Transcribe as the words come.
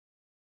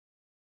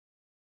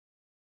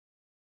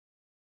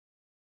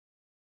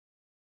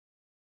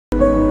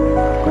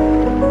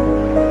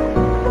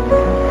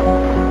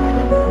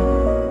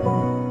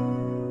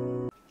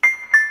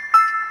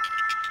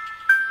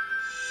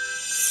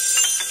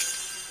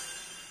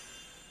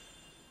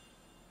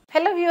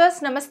Hello viewers,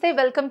 నమస్తే.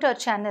 Welcome to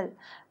our channel.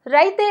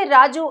 రైతే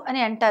రాజు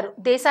అని అంటారు,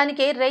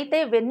 దేశానికే రైతే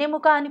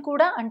వెన్నెముక అని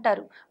కూడా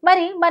అంటారు.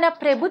 మరి మన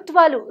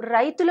ప్రభుత్వాలు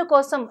రైతుల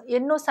కోసం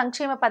ఎన్నో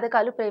సంక్షేమ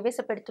పథకాలు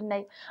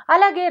ప్రవేశపెడుతున్నాయి.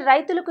 అలాగే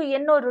రైతులకు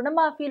ఎన్నో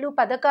రుణమాఫీలు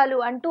పథకాలు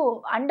అంటూ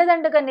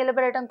అండదండగా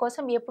నిలబడటం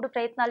కోసం ఎప్పుడు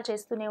ప్రయత్నాలు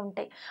చేస్తూనే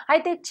ఉంటాయి.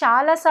 అయితే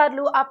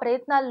చాలాసార్లు ఆ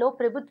ప్రయత్నాల్లో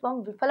ప్రభుత్వం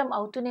విఫలం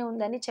అవుతూనే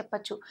ఉందని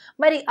చెప్పచ్చు.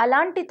 మరి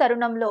అలాంటి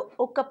తరుణంలో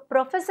ఒక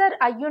ప్రొఫెసర్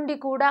అయ్యుండి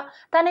కూడా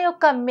తన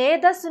యొక్క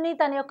మేధస్సుని,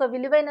 తన యొక్క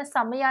విలువైన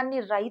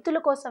సమయాన్ని రైతుల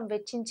కోసం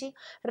వెచ్చించి,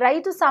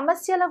 రైతు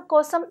సమస్యల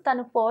కోసం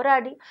తను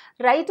పోరాడి,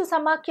 రైతు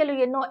సమాఖ్యలు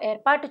ఎన్నో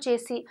ఏర్పాటు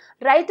చేసి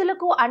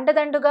రైతులకు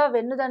అండదండుగా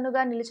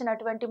వెన్నుదన్నుగా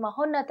నిలిచినటువంటి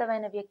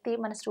మహోన్నతమైన వ్యక్తి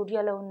మన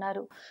స్టూడియోలో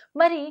ఉన్నారు.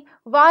 మరి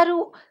వారు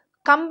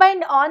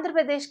కంబైన్డ్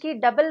ఆంధ్రప్రదేశ్కి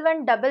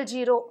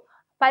 1100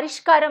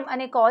 పరిష్కారం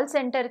అనే కాల్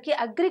సెంటర్కి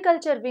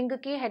అగ్రికల్చర్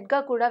వింగ్కి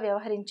హెడ్గా కూడా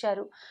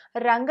వ్యవహరించారు.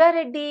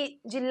 రంగారెడ్డి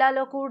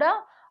జిల్లాలో కూడా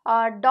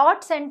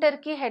డాట్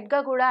సెంటర్కి హెడ్గా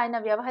కూడా ఆయన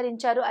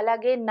వ్యవహరించారు.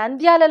 అలాగే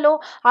నంద్యాలలో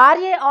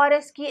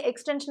ఆర్ఏఆర్ఎస్కి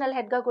ఎక్స్టెన్షనల్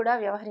హెడ్గా కూడా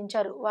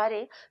వ్యవహరించారు. వారే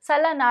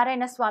సల్లా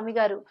నారాయణ స్వామి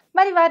గారు.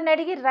 మరి వారిని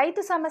అడిగి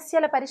రైతు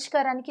సమస్యల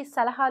పరిష్కారానికి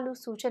సలహాలు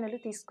సూచనలు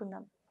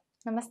తీసుకుందాం.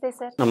 నమస్తే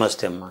సార్.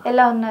 నమస్తే అమ్మా.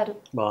 ఎలా ఉన్నారు?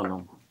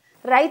 బాగున్నాం.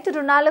 రైతు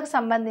రుణాలకు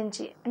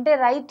సంబంధించి అంటే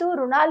రైతు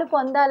రుణాలు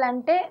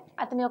పొందాలంటే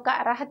అతని యొక్క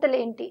అర్హతలు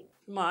ఏంటి?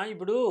 అమ్మా,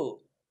 ఇప్పుడు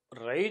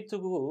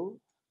రైతుకు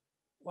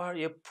వాడు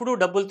ఎప్పుడూ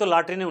డబ్బులతో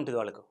లాటరీనే ఉంటుంది.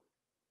 వాళ్ళకు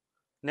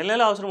నెల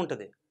నెల అవసరం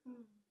ఉంటుంది.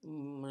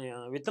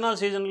 విత్తనాల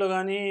సీజన్లో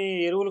కానీ,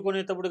 ఎరువులు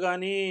కొనేటప్పుడు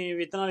కానీ,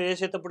 విత్తనాలు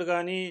వేసేటప్పుడు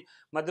కానీ,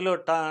 మధ్యలో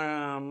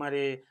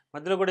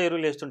మధ్యలో కూడా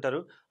ఎరువులు వేస్తుంటారు.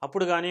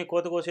 అప్పుడు కానీ,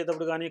 కోత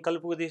కోసేటప్పుడు కానీ,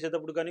 కలుపు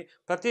తీసేటప్పుడు కానీ,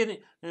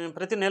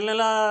 ప్రతి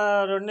నెల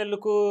 2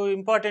 నెలలకు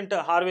ఇంపార్టెంట్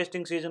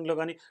హార్వెస్టింగ్ సీజన్లో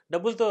కానీ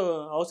డబ్బులతో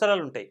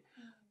అవసరాలు ఉంటాయి.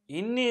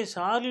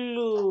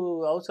 ఇన్నిసార్లు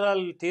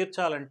అవసరాలు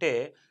తీర్చాలంటే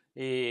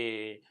ఈ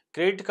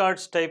క్రెడిట్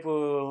కార్డ్స్ టైపు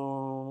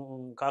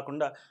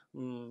కాకుండా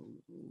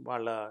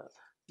వాళ్ళ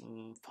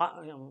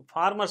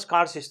ఫార్మర్స్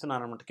కార్డ్స్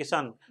ఇస్తున్నారు అనమాట.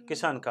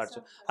 కిసాన్ కార్డ్స్.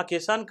 ఆ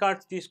కిసాన్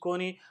కార్డ్స్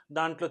తీసుకొని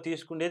దాంట్లో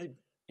తీసుకునేది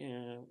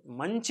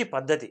మంచి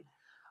పద్ధతి.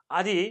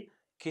 అది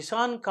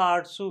కిసాన్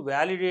కార్డ్స్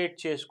వ్యాలిడేట్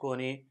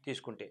చేసుకొని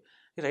తీసుకుంటే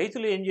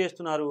రైతులు ఏం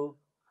చేస్తున్నారు,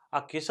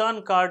 ఆ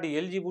కిసాన్ కార్డు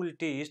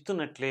ఎలిజిబిలిటీ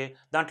ఇస్తున్నట్లే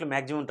దాంట్లో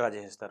మ్యాక్సిమం డ్రా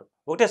చేసేస్తారు.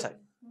 ఒకటేసారి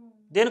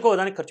దేనికో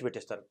దానికి ఖర్చు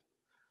పెట్టేస్తారు.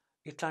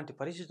 ఇట్లాంటి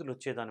పరిస్థితులు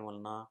వచ్చేదాని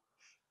వలన,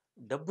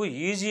 డబ్బు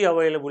ఈజీ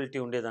అవైలబిలిటీ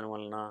ఉండేదాని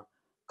వలన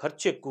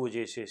ఖర్చు ఎక్కువ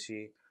చేసేసి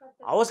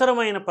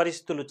అవసరమైన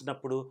పరిస్థితులు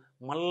వచ్చినప్పుడు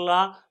మళ్ళా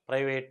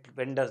ప్రైవేట్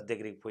వెండర్స్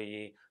దగ్గరికి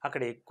పోయి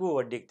అక్కడ ఎక్కువ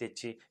వడ్డీకి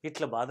తెచ్చి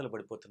ఇట్లా బాధలు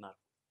పడిపోతున్నారు.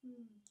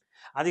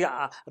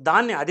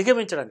 దాన్ని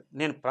అధిగమించడానికి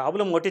నేను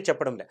ప్రాబ్లం ఒకటి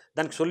చెప్పడం లే,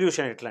 దానికి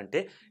సొల్యూషన్ ఎట్లా అంటే,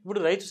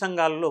 ఇప్పుడు రైతు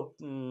సంఘాల్లో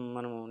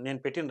నేను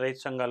పెట్టిన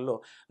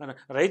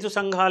రైతు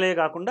సంఘాలే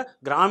కాకుండా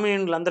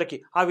గ్రామీణులందరికీ,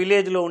 ఆ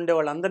విలేజ్లో ఉండే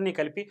వాళ్ళందరినీ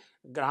కలిపి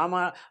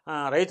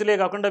రైతులే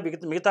కాకుండా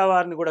మిగతా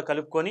వారిని కూడా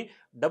కలుపుకొని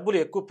డబ్బులు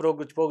ఎక్కువ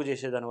పోగు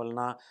చేసేదాని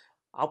వలన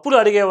అప్పులు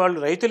అడిగేవాళ్ళు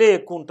రైతులే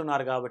ఎక్కువ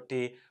ఉంటున్నారు. కాబట్టి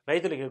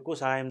రైతులకు ఎక్కువ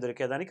సహాయం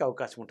దొరికేదానికి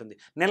అవకాశం ఉంటుంది.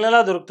 నెలలా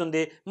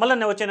దొరుకుతుంది.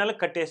 మళ్ళీ వచ్చే నెలకు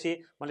కట్టేసి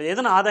మళ్ళీ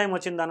ఏదైనా ఆదాయం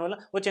వచ్చిన దానివల్ల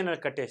వచ్చే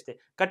నెలకు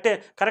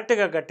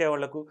కరెక్ట్గా కట్టే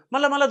వాళ్ళకు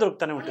మళ్ళీ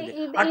దొరుకుతూనే ఉంటుంది.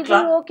 అట్లా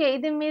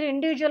ఇది మీరు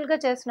ఇండివిజువల్ గా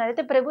చేస్తున్నారు.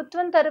 అయితే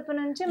ప్రభుత్వం తరపు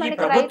నుంచి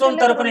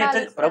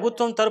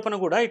ప్రభుత్వం తరపున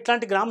కూడా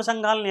ఇట్లాంటి గ్రామ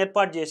సంఘాలను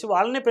ఏర్పాటు చేసి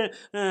వాళ్ళని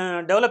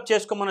డెవలప్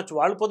చేసుకోమనొచ్చు.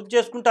 వాళ్ళు పొదుపు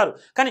చేసుకుంటారు.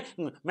 కానీ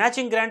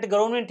మ్యాచింగ్ గ్రాంట్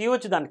గవర్నమెంట్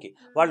ఇవ్వచ్చు. దానికి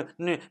వాళ్ళు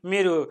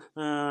మీరు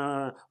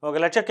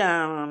 1 లక్ష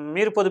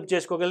మీరు పొదుపు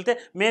చేసుకోగలిగితే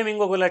మేము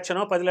ఇంకొక 1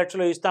 లక్షనో 10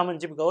 లక్షలో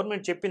ఇస్తామని చెప్పి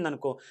గవర్నమెంట్ చెప్పింది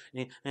అనుకో,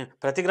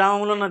 ప్రతి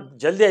గ్రామంలో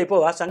జల్దీ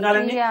అయిపోవా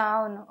సంఘాలన్నీ?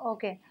 అవును,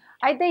 ఓకే.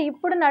 అయితే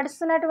ఇప్పుడు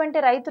నడుస్తున్నటువంటి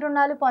రైతు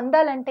రుణాలు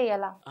పొందాలంటే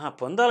ఎలా?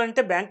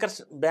 పొందాలంటే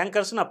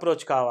బ్యాంకర్స్ని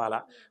అప్రోచ్ కావాలా.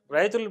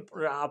 రైతులు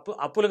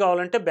అప్పులు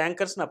కావాలంటే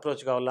బ్యాంకర్స్ని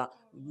అప్రోచ్ కావాలా.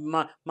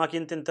 మాకు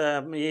ఇంత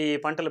ఈ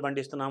పంటలు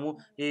పండిస్తున్నాము,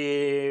 ఈ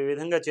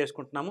విధంగా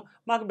చేసుకుంటున్నాము,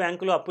 మాకు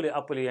బ్యాంకులో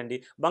అప్పులు ఇవ్వండి.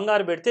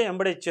 బంగారు పెడితే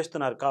ఎంబడే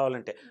ఇచ్చేస్తున్నారు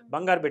కావాలంటే.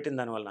 బంగారు పెట్టిన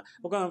దానివల్ల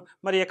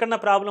మరి ఎక్కడన్నా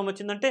ప్రాబ్లం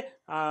వచ్చిందంటే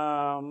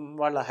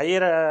వాళ్ళ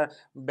హయ్యర్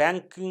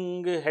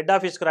బ్యాంకింగ్ హెడ్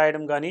ఆఫీస్కి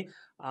రాయడం కానీ,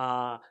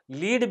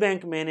 లీడ్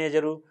బ్యాంక్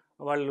మేనేజరు,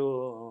 వాళ్ళు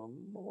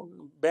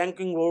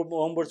బ్యాంకింగ్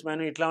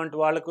ఓంబుడ్స్మెన్ ఇట్లాంటి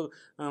వాళ్ళకు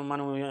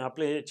మనం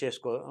అప్లై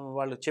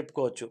వాళ్ళు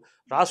చెప్పుకోవచ్చు,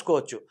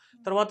 రాసుకోవచ్చు.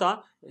 తర్వాత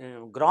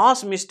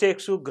gross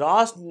mistakes,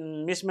 gross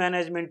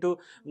మిస్మేనేజ్మెంటు,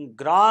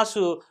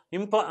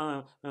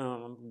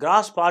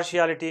 gross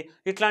partiality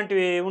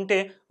ఇట్లాంటివి ఉంటే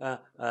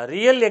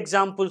రియల్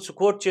ఎగ్జాంపుల్స్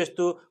కోట్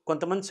చేస్తూ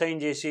కొంతమంది సైన్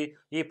చేసి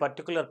ఈ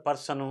పర్టికులర్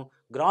పర్సను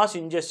గ్రాస్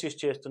ఇంజస్టిస్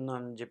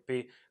చేస్తున్నానని చెప్పి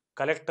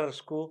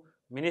కలెక్టర్స్కు,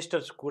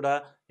 మినిస్టర్స్ కూడా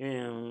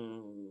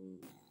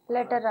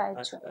లెటర్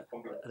రాయొచ్చు.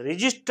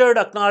 రిజిస్టర్డ్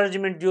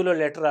అక్నాలెడ్జ్మెంట్ డ్యూలో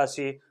లెటర్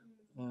రాసి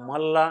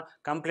మళ్ళా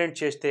కంప్లైంట్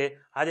చేస్తే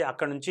అది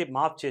అక్కడ నుంచి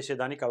మాఫ్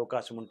చేసేదానికి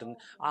అవకాశం ఉంటుంది.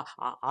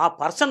 ఆ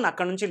పర్సన్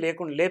అక్కడ నుంచి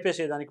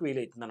లేపేసేదానికి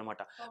వీలవుతుంది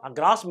అనమాట, ఆ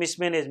గ్రాస్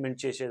మిస్మేనేజ్మెంట్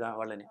చేసేదా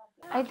వాళ్ళని.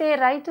 అయితే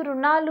రైతు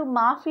రుణాలు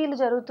మాఫీలు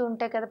జరుగుతూ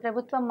ఉంటాయి కదా,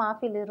 ప్రభుత్వం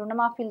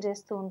రుణమాఫీలు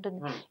చేస్తూ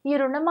ఉంటుంది. ఈ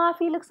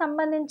రుణమాఫీలకు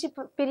సంబంధించి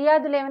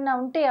ఫిర్యాదులు ఏమైనా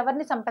ఉంటే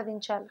ఎవరిని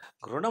సంప్రదించాలి?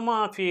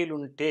 రుణమాఫీలు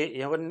ఉంటే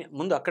ఎవరిని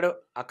ముందు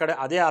అక్కడ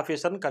అదే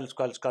ఆఫీసర్ని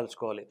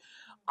కలుసుకోవాలి.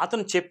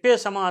 అతను చెప్పే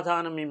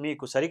సమాధానం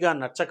మీకు సరిగా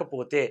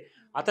నచ్చకపోతే,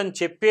 అతను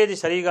చెప్పేది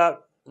సరిగా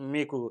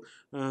మీకు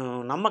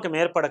నమ్మకం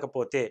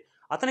ఏర్పడకపోతే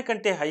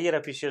అతనికంటే హయ్యర్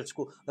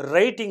అఫీషియల్స్కు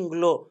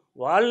రైటింగ్లో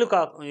వాళ్ళు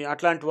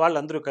అట్లాంటి వాళ్ళు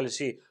అందరూ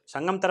కలిసి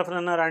సంఘం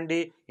తరఫున రాయండి,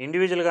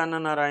 ఇండివిజువల్గా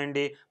అన్నా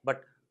రాయండి,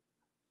 బట్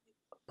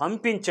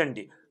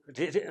పంపించండి.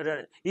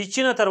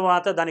 ఇచ్చిన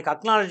తర్వాత దానికి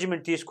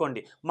అక్నాలెడ్జ్మెంట్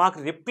తీసుకోండి, మాకు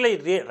రిప్లై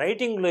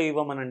రైటింగ్లో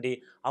ఇవ్వమనండి.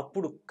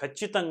 అప్పుడు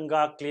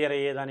ఖచ్చితంగా క్లియర్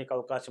అయ్యేదానికి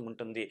అవకాశం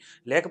ఉంటుంది.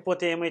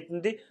 లేకపోతే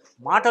ఏమవుతుంది,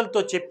 మాటలతో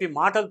చెప్పి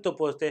మాటలతో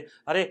పోస్తే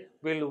అరే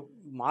వీళ్ళు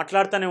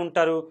మాట్లాడుతూనే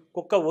ఉంటారు,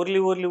 కుక్క ఊర్లి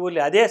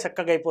అదే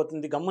చక్కగా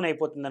అయిపోతుంది, గమ్మున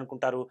అయిపోతుంది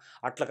అనుకుంటారు.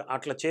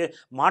 అట్లా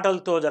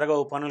మాటలతో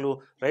జరగవు పనులు,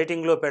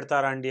 రైటింగ్లో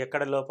పెడతారా అండి.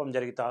 ఎక్కడ లోపం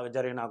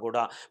జరిగినా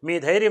కూడా మీ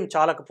ధైర్యం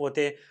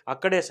చాలకపోతే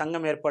అక్కడే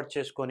సంఘం ఏర్పాటు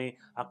చేసుకొని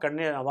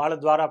అక్కడనే వాళ్ళ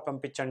ద్వారా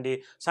పంపించండి.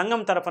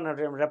 సంఘం తరఫున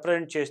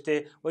రిప్రజెంట్ చేస్తే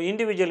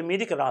ఇండివిజువల్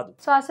మీదికి రాదు.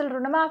 సో అసలు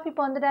రుణమాఫీ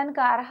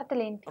పొందడానికి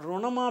అర్హతలు ఏంటి?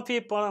 రుణమాఫీ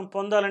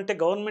పొందాలంటే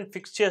గవర్నమెంట్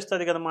ఫిక్స్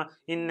చేస్తుంది కదమ్మా,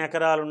 ఇన్ని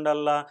ఎకరాలు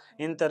ఉండాలా,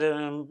 ఇంత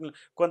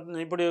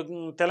ఇప్పుడు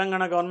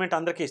తెలంగాణ గవర్నమెంట్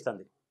అందరికీ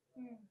ఇస్తుంది.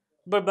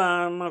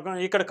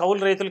 ఇక్కడ కౌలు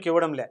రైతులకు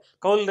ఇవ్వడంలే,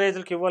 కౌలు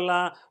రైతులకు ఇవ్వాలా,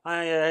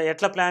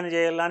 ఎట్లా ప్లాన్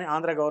చేయాలా అని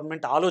ఆంధ్ర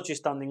గవర్నమెంట్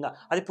ఆలోచిస్తుంది. ఇంకా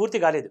అది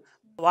పూర్తి కాలేదు,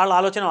 వాళ్ళ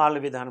ఆలోచన వాళ్ళ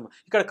విధానం.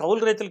 ఇక్కడ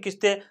కౌలు రైతులకు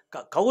ఇస్తే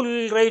కౌలు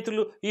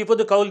రైతులు ఈ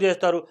పొద్దు కౌలు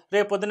చేస్తారు,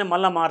 రేపు పొద్దున్నే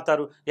మళ్ళీ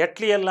మారుతారు,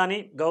 ఎట్లా ఇవ్వాలా అని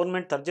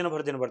గవర్నమెంట్ తర్జన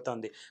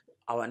పడుతుంది.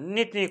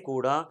 అవన్నిటినీ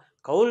కూడా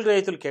కౌలు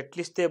రైతులకు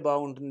ఎట్లిస్తే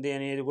బాగుంటుంది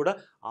అనేది కూడా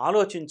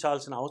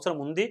ఆలోచించాల్సిన అవసరం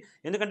ఉంది.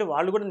 ఎందుకంటే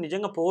వాళ్ళు కూడా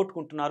నిజంగా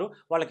పోగొట్టుకుంటున్నారు,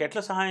 వాళ్ళకి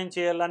ఎట్లా సహాయం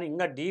చేయాలని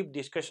ఇంకా డీప్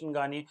డిస్కషన్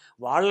కానీ,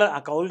 వాళ్ళ ఆ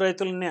కౌలు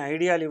రైతులని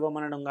ఐడియాలు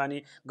ఇవ్వమనడం కానీ,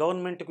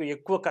 గవర్నమెంట్కు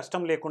ఎక్కువ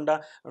కష్టం లేకుండా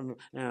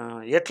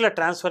ఎట్లా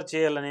ట్రాన్స్ఫర్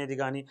చేయాలనేది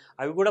కానీ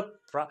అవి కూడా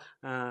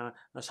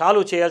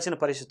సాల్వ్ చేయాల్సిన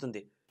పరిస్థితి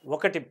ఉంది.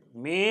 ఒకటి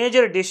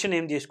మేజర్ డెసిషన్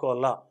ఏం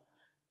తీసుకోవాలా,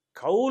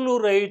 కౌలు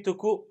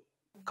రైతుకు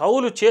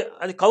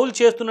అది కౌలు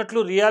చేస్తున్నట్లు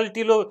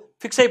రియాలిటీలో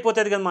ఫిక్స్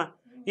అయిపోతుంది కదమ్మా.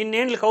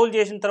 ఇన్నేళ్ళు కౌలు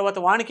చేసిన తర్వాత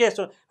వానికే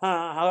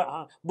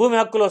భూమి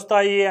హక్కులు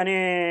వస్తాయి అనే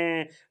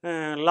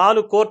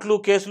లాలు, కోర్టులు,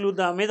 కేసులు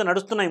మీద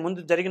నడుస్తున్నాయి,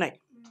 ముందు జరిగినాయి.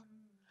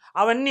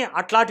 అవన్నీ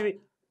అట్లాంటివి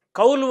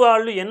కౌలు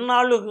వాళ్ళు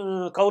ఎన్నాళ్ళు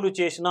కౌలు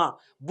చేసినా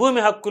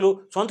భూమి హక్కులు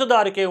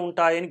సొంతదారికే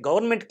ఉంటాయని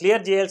గవర్నమెంట్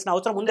క్లియర్ చేయాల్సిన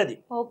అవసరం ఉంది. అది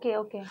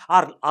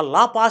ఆ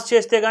లా పాస్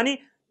చేస్తే కానీ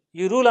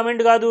ఈ రూల్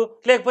అమెండ్ కాదు,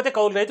 లేకపోతే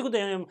కౌలు రైతుకు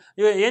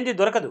ఏంది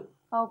దొరకదు.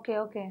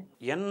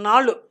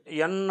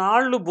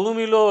 ఎన్నాళ్ళు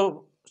భూమిలో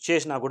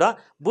చేసినా కూడా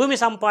భూమి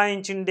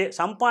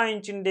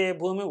సంపాదించిండే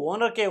భూమి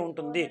ఓనర్కే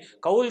ఉంటుంది.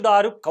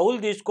 కౌలుదారు కౌలు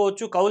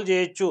తీసుకోవచ్చు, కౌలు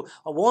చేయొచ్చు,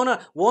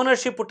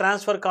 ఓనర్షిప్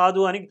ట్రాన్స్ఫర్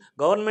కాదు అని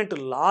గవర్నమెంట్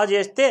లా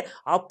చేస్తే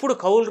అప్పుడు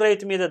కౌలు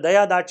రైతు మీద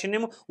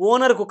దయాదాక్షిణ్యం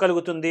ఓనర్కు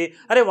కలుగుతుంది.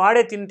 అరే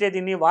వాడే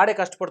తిని వాడే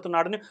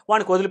కష్టపడుతున్నాడని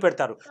వాడికి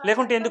వదిలిపెడతారు.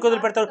 లేకుంటే ఎందుకు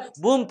వదిలిపెడతారు,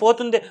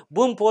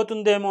 భూమి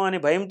పోతుందేమో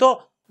అని భయంతో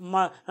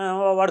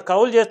వాడు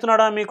కౌలు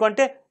చేస్తున్నాడా మీకు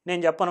అంటే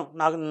నేను చెప్పను,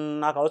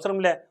 నాకు అవసరం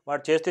లే,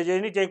 వాడు చేస్తే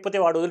చేయని, చేయకపోతే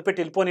వాడు వదిలిపెట్టి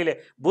వెళ్ళిపోనీలే,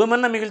 భూమి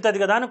అన్నా మిగులుతుంది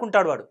కదా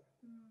అనుకుంటాడు వాడు.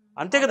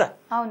 అంతే కదా.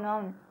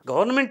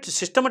 గవర్నమెంట్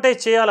సిస్టమటైజ్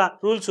చేయాలా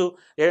రూల్స్.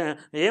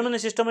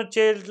 ఏమైనా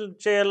సిస్టమటైజ్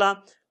చేయాలా,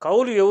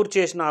 కౌలు ఎవరు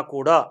చేసినా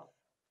కూడా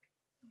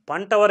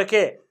పంట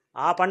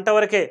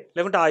వరకే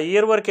లేకుంటే ఆ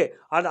ఇయర్ వరకే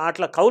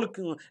అట్లా కౌలు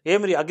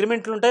ఏమి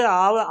అగ్రిమెంట్లు ఉంటాయి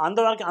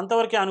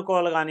అంతవరకే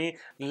అనుకోవాలి. కానీ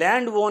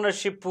land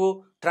ownership,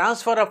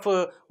 transfer of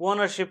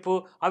ownership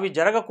అవి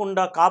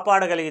జరగకుండా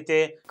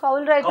కాపాడగలిగితే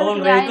కౌలు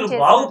రైతులు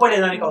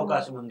బాగుపడేదానికి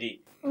అవకాశం ఉంది.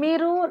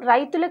 మీరు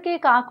రైతులకే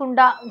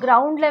కాకుండా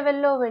గ్రౌండ్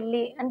లెవెల్లో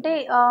వెళ్ళి అంటే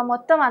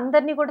మొత్తం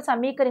అందరినీ కూడా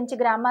సమీకరించి,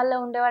 గ్రామాల్లో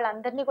ఉండే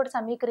వాళ్ళందరినీ కూడా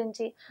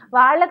సమీకరించి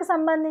వాళ్ళకి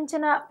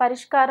సంబంధించిన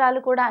పరిష్కారాలు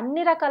కూడా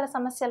అన్ని రకాల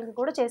సమస్యలకు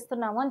కూడా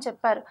చేస్తున్నాము అని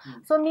చెప్పారు.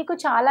 సో మీకు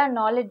చాలా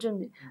నాలెడ్జ్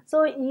ఉంది. సో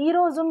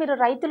ఈరోజు మీరు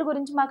రైతుల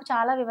గురించి మాకు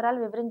చాలా వివరాలు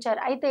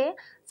వివరించారు. అయితే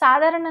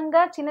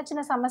సాధారణంగా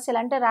చిన్న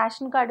సమస్యలు అంటే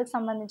రేషన్ కార్డుకు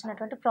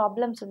సంబంధించినటువంటి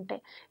ప్రాబ్లమ్స్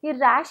ఉంటాయి. ఈ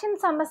రేషన్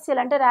సమస్యలు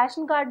అంటే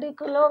రేషన్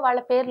కార్డులో వాళ్ళ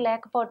పేరు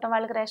లేకపోవటం,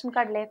 వాళ్ళకి రేషన్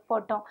కార్డు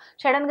లేకపోవటం,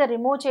 సడన్గా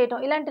రిమూవ్ చేయటం,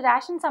 ఇలాంటి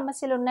రేషన్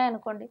సమస్యలు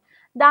ఉన్నాయనుకోండి,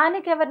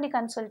 దానికి ఎవరిని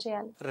కన్సల్ట్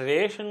చేయాలి?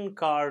 రేషన్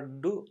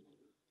కార్డు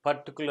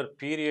పర్టికులర్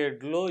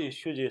పీరియడ్లో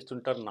ఇష్యూ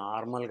చేస్తుంటారు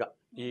నార్మల్గా,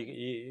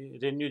 ఈ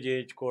రెన్యూ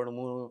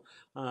చేయించుకోవడము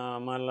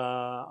మళ్ళా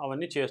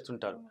అవన్నీ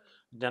చేస్తుంటారు.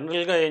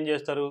 జనరల్గా ఏం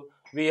చేస్తారు,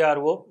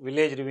 VRO,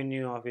 village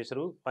revenue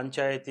officer,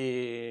 panchayat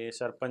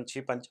sarpanch,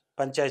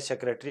 panchayat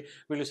secretary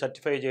వీళ్ళు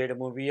సర్టిఫై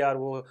చేయడము,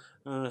 విఆర్ఓ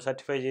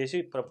సర్టిఫై చేసి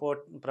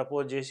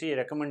ప్రపోజ్ చేసి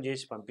రికమెండ్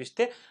చేసి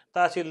పంపిస్తే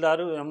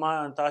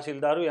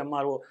తహసీల్దారు,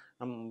 ఎంఆర్ఓ,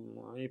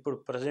 ఇప్పుడు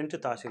ప్రజెంట్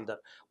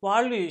తహసీల్దార్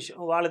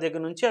వాళ్ళ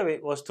దగ్గర నుంచి అవి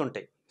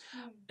వస్తుంటాయి.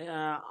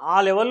 ఆ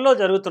లెవెల్లో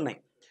జరుగుతున్నాయి.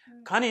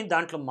 కానీ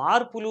దాంట్లో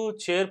మార్పులు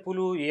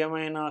చేర్పులు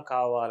ఏమైనా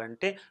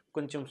కావాలంటే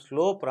కొంచెం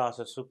స్లో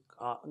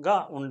ప్రాసెస్గా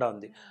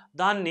ఉండాలి.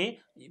 దాన్ని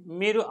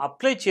మీరు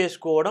అప్లై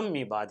చేసుకోవడం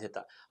మీ బాధ్యత.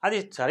 అది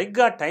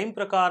సరిగ్గా టైం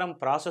ప్రకారం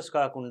ప్రాసెస్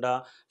కాకుండా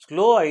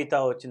స్లో అవుతా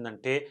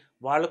వచ్చిందంటే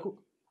వాళ్ళకు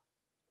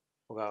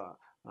ఒక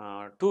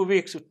 2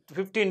 వీక్స్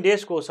 15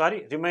 డేస్కి ఒకసారి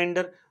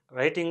రిమైండర్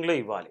రైటింగ్లో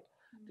ఇవ్వాలి.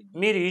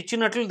 మీరు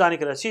ఇచ్చినట్లు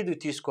దానికి రసీదు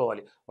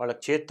తీసుకోవాలి.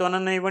 వాళ్ళకి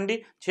చేత్తోనన్నా ఇవ్వండి,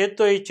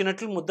 చేత్తో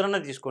ఇచ్చినట్లు ముద్రన్న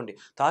తీసుకోండి.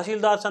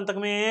 తహసీల్దార్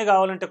సంతకమే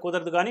కావాలంటే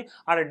కుదరదు. కానీ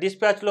ఆడ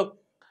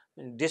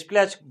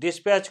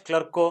డిస్పాచ్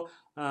క్లర్కో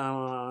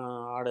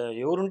ఆడ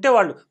ఎవరుంటే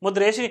వాళ్ళు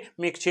ముద్ర వేసి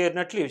మీకు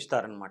చేరినట్లు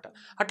ఇస్తారనమాట.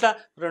 అట్లా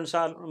 2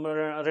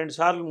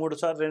 సార్లు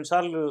 2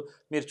 సార్లు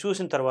మీరు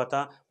చూసిన తర్వాత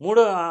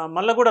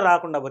మళ్ళీ కూడా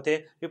రాకుండా పోతే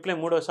రిప్లై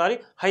 3వసారి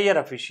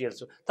హయ్యర్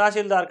అఫీషియల్స్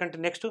తహసీల్దార్ కంటే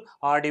నెక్స్ట్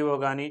ఆర్డీఓ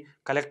కానీ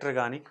కలెక్టర్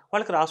కానీ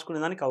వాళ్ళకి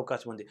రాసుకునేదానికి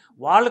అవకాశం ఉంది.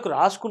 వాళ్ళకు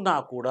రాసుకున్నా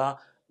కూడా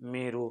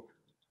మీరు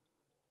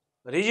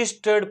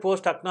రిజిస్టర్డ్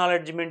పోస్ట్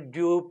అక్నాలెడ్జ్మెంట్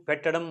డ్యూ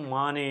పెట్టడం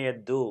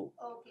మానేయద్దు.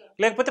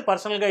 లేకపోతే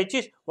పర్సనల్గా ఇచ్చి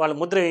వాళ్ళ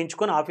ముద్ర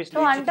వేయించుకొని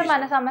ఆఫీస్లో అంటే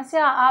మన సమస్య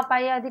ఆ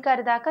పై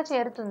అధికారి దాకా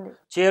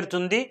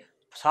చేరుతుంది,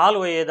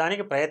 సాల్వ్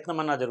అయ్యేదానికి ప్రయత్నం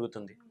అన్నా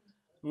జరుగుతుంది.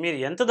 మీరు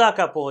ఎంత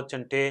దాకా పోవచ్చు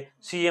అంటే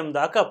సీఎం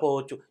దాకా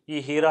పోవచ్చు. ఈ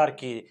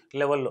హీరార్కీ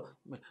లెవెల్లో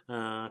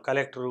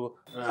కలెక్టరు,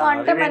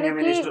 అంటే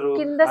మనకి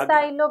కింద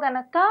స్థాయిలో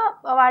గనక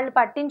వాళ్ళు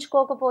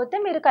పట్టించుకోకపోతే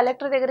మీరు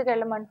కలెక్టర్ దగ్గరికి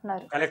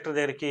వెళ్ళమంటున్నారు. కలెక్టర్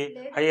దగ్గరికి,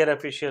 హయ్యర్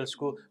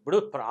అఫీషియల్స్కు. ఇప్పుడు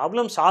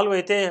ప్రాబ్లం సాల్వ్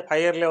అయితే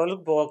హయ్యర్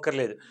లెవెల్కి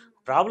పోక్కర్లేదు.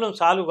 ప్రాబ్లం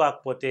సాల్వ్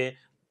కాకపోతే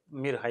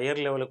మీరు హయ్యర్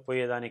లెవెల్కి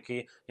పోయేదానికి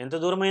ఎంత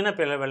దూరమైనా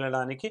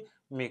వెళ్ళడానికి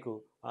మీకు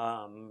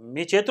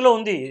మీ చేతిలో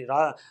ఉంది.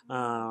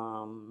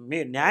 మీ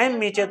న్యాయం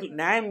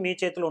మీ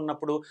చేతిలో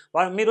ఉన్నప్పుడు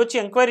మీరు వచ్చి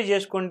ఎంక్వైరీ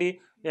చేసుకోండి.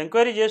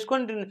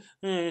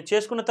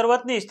 చేసుకున్న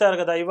తర్వాతనే ఇస్తారు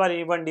కదా,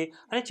 ఇవ్వండి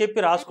అని చెప్పి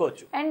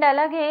రాసుకోవచ్చు. అండ్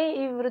అలాగే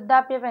ఈ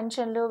వృద్ధాప్య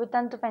పెన్షన్లు,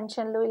 వితంతు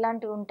పెన్షన్లు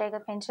ఇలాంటివి ఉంటాయి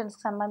కదా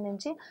పెన్షన్స్కి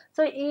సంబంధించి.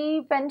 సో ఈ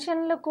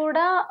పెన్షన్లు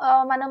కూడా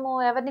మనము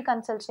ఎవరిని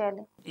కన్సల్ట్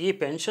చేయాలి? ఈ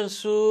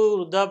పెన్షన్స్,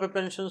 వృద్ధాప్య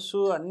పెన్షన్స్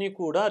అన్నీ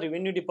కూడా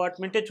రెవెన్యూ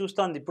డిపార్ట్మెంటే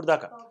చూస్తుంది ఇప్పుడు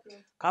దాకా.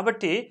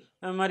 కాబట్టి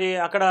మరి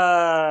అక్కడ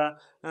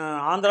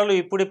ఆంధ్రాలో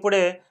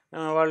ఇప్పుడిప్పుడే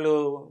వాళ్ళు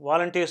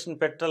వాలంటీర్స్ని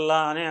పెట్టాలా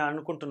అని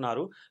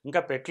అనుకుంటున్నారు.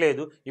 ఇంకా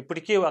పెట్టలేదు.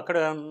 ఇప్పటికీ అక్కడ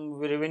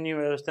రెవెన్యూ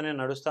వ్యవస్థనే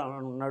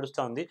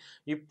నడుస్తూ ఉంది.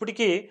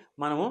 ఇప్పటికీ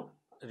మనము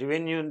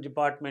రెవెన్యూ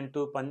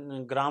డిపార్ట్మెంటు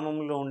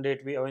గ్రామంలో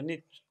ఉండేటివి అవన్నీ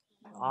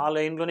ఆ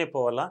లైన్లోనే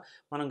పోవాలా.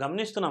 మనం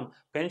గమనిస్తున్నాం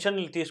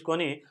పెన్షన్లు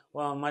తీసుకొని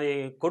మరి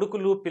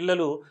కొడుకులు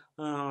పిల్లలు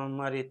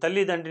మరి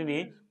తల్లిదండ్రిని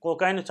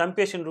ఒక ఆయన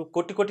చంపేసిండ్రు,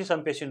 కొట్టి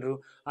చంపేసిండ్రు.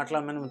 అట్లా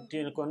మనం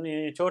కొన్ని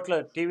చోట్ల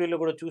టీవీలో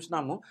కూడా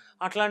చూసినాము.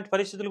 అట్లాంటి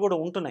పరిస్థితులు కూడా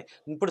ఉంటున్నాయి.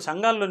 ఇప్పుడు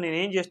సంఘాల్లో నేను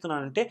ఏం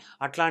చేస్తున్నానంటే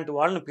అట్లాంటి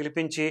వాళ్ళని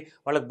పిలిపించి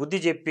వాళ్ళకి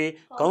బుద్ధి చెప్పి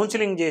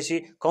కౌన్సిలింగ్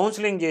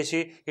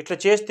చేసి ఇట్లా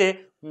చేస్తే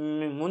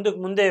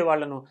ముందే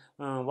వాళ్ళను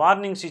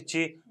వార్నింగ్స్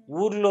ఇచ్చి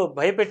ఊర్లో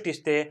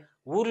భయపెట్టిస్తే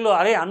ఊర్లో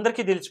అరే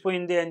అందరికీ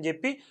తెలిసిపోయింది అని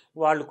చెప్పి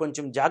వాళ్ళు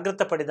కొంచెం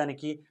జాగ్రత్త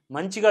పడేదానికి,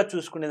 మంచిగా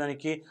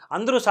చూసుకునేదానికి,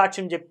 అందరూ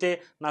సాక్ష్యం చెప్తే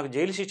నాకు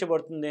జైలు శిక్ష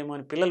పడుతుందేమో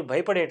అని పిల్లలు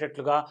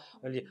భయపడేటట్లుగా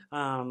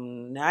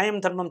న్యాయం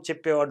ధర్మం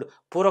చెప్పేవాడు.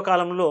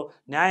 పూర్వకాలంలో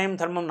న్యాయం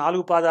ధర్మం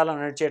 4 పాదాలు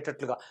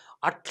నడిచేటట్లుగా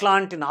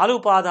అట్లాంటి 4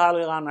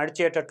 పాదాలుగా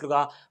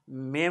నడిచేటట్లుగా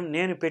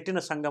నేను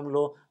పెట్టిన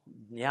సంఘంలో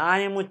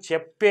న్యాయము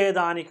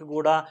చెప్పేదానికి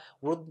కూడా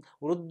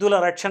వృద్ధుల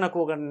రక్షణకు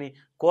ఒకరిని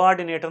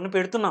కోఆర్డినేటర్ని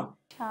పెడుతున్నాం.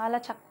 చాలా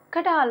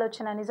చక్కటి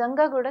ఆలోచన,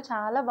 నిజంగా కూడా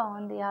చాలా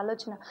బాగుంది ఈ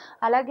ఆలోచన.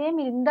 అలాగే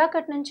మీరు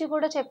ఇందాకటి నుంచి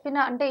కూడా చెప్పిన,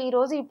 అంటే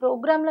ఈరోజు ఈ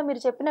ప్రోగ్రాంలో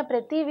మీరు చెప్పిన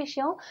ప్రతి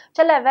విషయం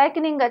చాలా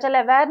అవేకనింగ్గా, చాలా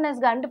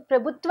అవేర్నెస్గా, అంటే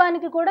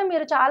ప్రభుత్వానికి కూడా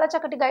మీరు చాలా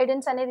చక్కటి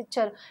గైడెన్స్ అనేది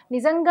ఇచ్చారు.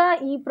 నిజంగా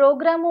ఈ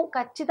ప్రోగ్రాము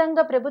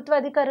ఖచ్చితంగా ప్రభుత్వ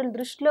అధికారుల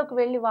దృష్టిలోకి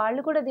వెళ్ళి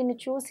వాళ్ళు కూడా దీన్ని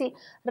చూసి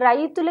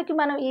రైతులకి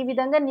మనం ఈ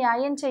విధంగా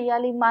న్యాయం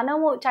చేయాలి,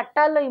 మనము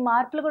చట్టాల్లో ఈ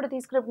మార్పులు కూడా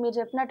తీసుకున్నప్పుడు మీరు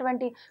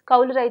చెప్పినటువంటి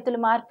కౌలు రైతుల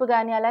మార్పు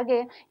కానీ,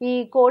 అలాగే ఈ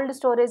కోల్డ్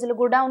స్టోరేజ్లు,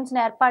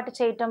 గుడౌన్స్ని ఏర్పాటు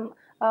చేయటం,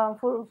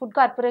 ఫుడ్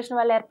కార్పొరేషన్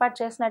వాళ్ళు ఏర్పాటు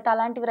చేసినట్టు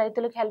అలాంటివి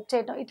రైతులకు హెల్ప్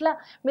చేయటం, ఇట్లా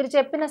మీరు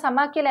చెప్పిన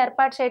సమాఖ్యలు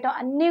ఏర్పాటు చేయటం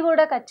అన్నీ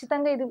కూడా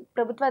ఖచ్చితంగా ఇది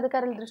ప్రభుత్వ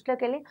అధికారుల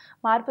దృష్టిలోకి వెళ్ళి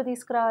మార్పు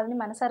తీసుకురావాలని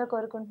మనసారా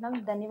కోరుకుంటున్నాం.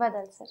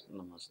 ధన్యవాదాలు సార్.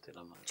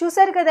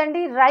 చూశారు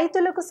కదండి,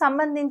 రైతులకు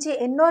సంబంధించి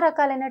ఎన్నో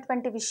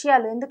రకాలైనటువంటి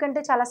విషయాలు,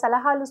 ఎందుకంటే చాలా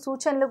సలహాలు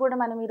సూచనలు కూడా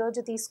మనం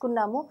ఈరోజు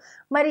తీసుకున్నాము.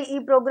 మరి ఈ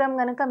ప్రోగ్రాం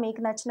కనుక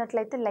మీకు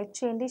నచ్చినట్లయితే లైక్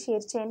చేయండి,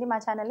 షేర్ చేయండి, మా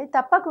ఛానల్ని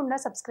తప్పకుండా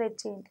సబ్స్క్రైబ్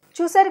చేయండి.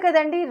 చూశారు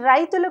కదండి,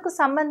 రైతులకు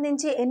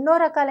సంబంధించి ఎన్నో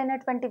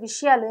రకాలైనటువంటి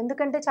విషయాలు,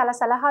 ఎందుకంటే చాలా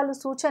సలహాలు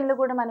సూచనలు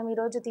కూడా మనం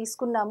ఈరోజు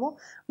తీసుకున్నాము.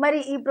 మరి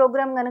ఈ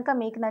ప్రోగ్రాం కనుక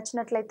మీకు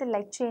నచ్చినట్లయితే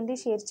లైక్ చేయండి,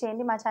 షేర్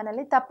చేయండి, మా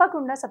ఛానల్ని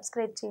తప్పకుండా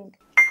సబ్స్క్రైబ్ చేయండి.